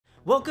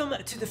Welcome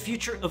to the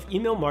future of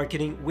email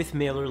marketing with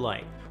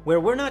MailerLite,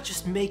 where we're not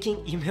just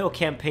making email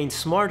campaigns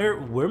smarter,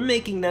 we're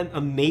making them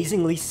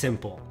amazingly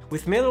simple.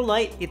 With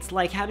MailerLite, it's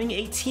like having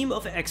a team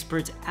of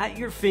experts at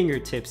your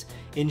fingertips,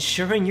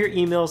 ensuring your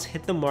emails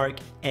hit the mark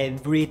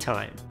every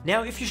time.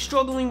 Now, if you're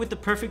struggling with the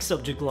perfect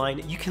subject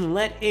line, you can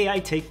let AI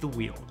take the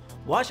wheel.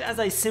 Watch as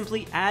I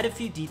simply add a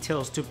few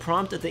details to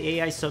prompt the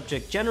AI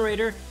subject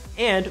generator,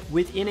 and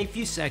within a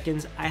few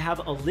seconds, I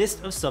have a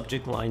list of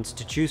subject lines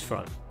to choose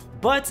from.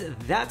 But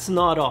that's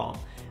not all.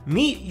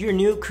 Meet your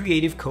new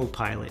creative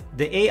co-pilot,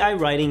 the AI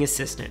writing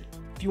assistant.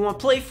 If you want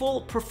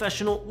playful,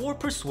 professional, or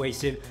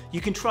persuasive, you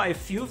can try a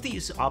few of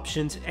these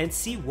options and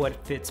see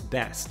what fits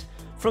best.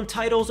 From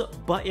titles,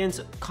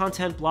 buttons,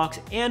 content blocks,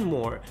 and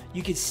more,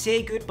 you can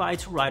say goodbye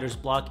to writer's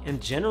block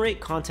and generate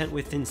content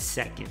within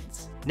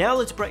seconds. Now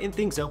let's brighten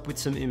things up with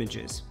some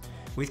images.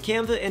 With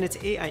Canva and its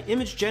AI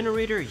image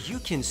generator, you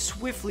can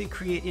swiftly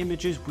create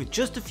images with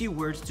just a few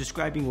words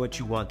describing what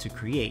you want to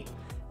create.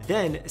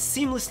 Then,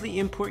 seamlessly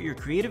import your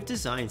creative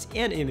designs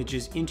and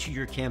images into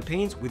your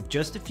campaigns with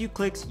just a few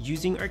clicks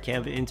using our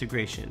Canva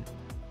integration.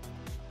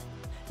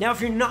 Now,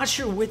 if you're not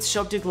sure which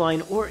subject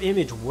line or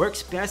image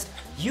works best,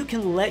 you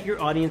can let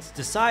your audience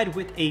decide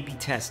with A/B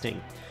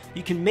testing.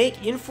 You can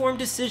make informed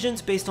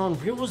decisions based on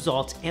real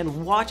results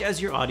and watch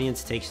as your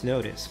audience takes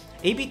notice.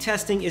 A/B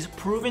testing is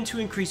proven to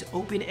increase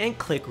open and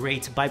click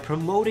rates by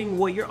promoting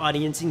what your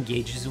audience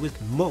engages with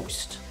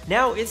most.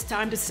 Now it's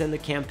time to send the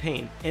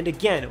campaign, and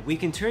again, we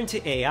can turn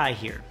to AI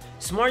here.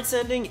 Smart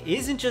Sending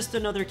isn't just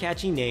another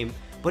catchy name,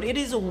 but it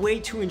is a way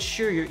to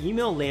ensure your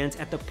email lands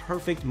at the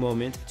perfect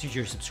moment to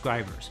your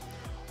subscribers.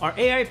 Our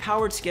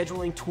AI-powered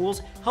scheduling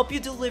tools help you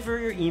deliver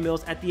your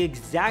emails at the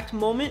exact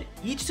moment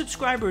each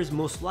subscriber is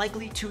most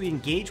likely to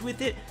engage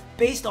with it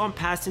based on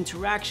past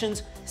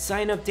interactions,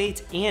 sign-up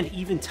dates, and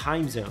even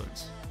time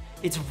zones.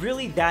 It's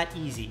really that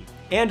easy.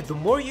 And the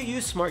more you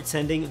use Smart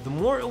Sending, the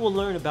more it will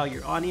learn about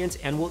your audience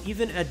and will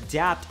even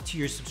adapt to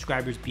your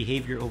subscribers'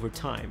 behavior over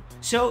time.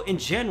 So in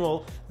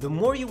general, the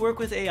more you work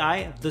with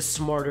AI, the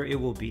smarter it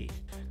will be.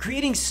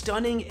 Creating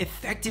stunning,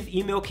 effective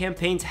email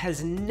campaigns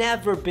has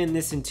never been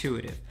this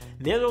intuitive.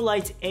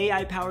 MailerLite's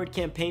AI-powered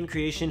campaign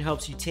creation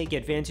helps you take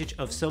advantage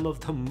of some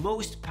of the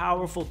most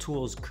powerful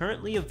tools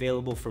currently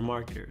available for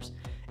marketers.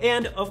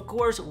 And of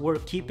course, we're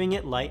keeping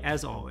it light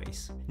as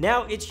always.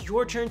 Now it's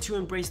your turn to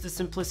embrace the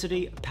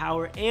simplicity,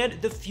 power,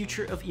 and the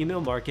future of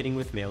email marketing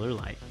with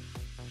MailerLite.